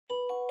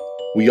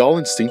We all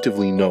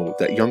instinctively know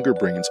that younger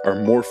brains are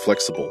more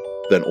flexible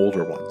than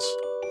older ones.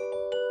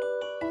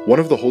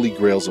 One of the holy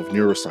grails of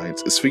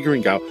neuroscience is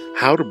figuring out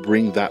how to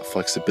bring that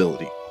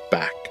flexibility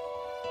back.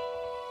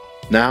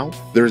 Now,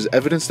 there is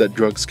evidence that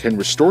drugs can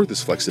restore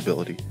this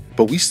flexibility,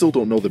 but we still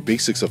don't know the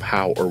basics of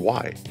how or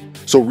why.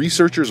 So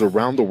researchers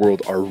around the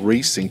world are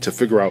racing to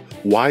figure out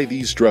why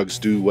these drugs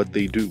do what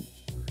they do.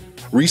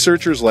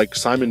 Researchers like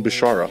Simon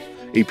Beshara,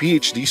 a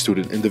PhD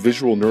student in the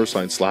Visual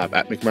Neuroscience Lab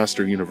at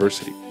McMaster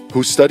University,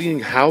 who's studying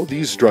how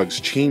these drugs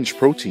change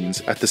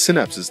proteins at the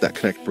synapses that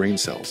connect brain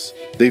cells.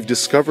 They've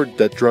discovered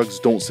that drugs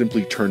don't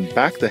simply turn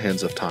back the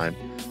hands of time,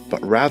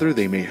 but rather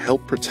they may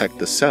help protect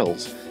the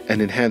cells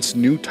and enhance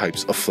new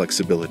types of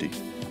flexibility.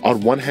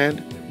 On one hand,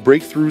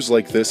 breakthroughs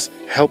like this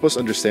help us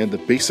understand the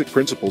basic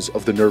principles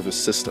of the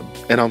nervous system,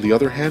 and on the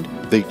other hand,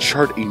 they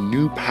chart a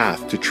new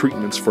path to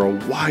treatments for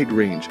a wide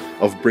range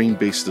of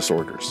brain-based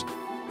disorders,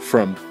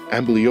 from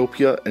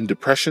amblyopia and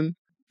depression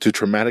to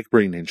traumatic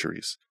brain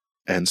injuries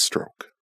and stroke.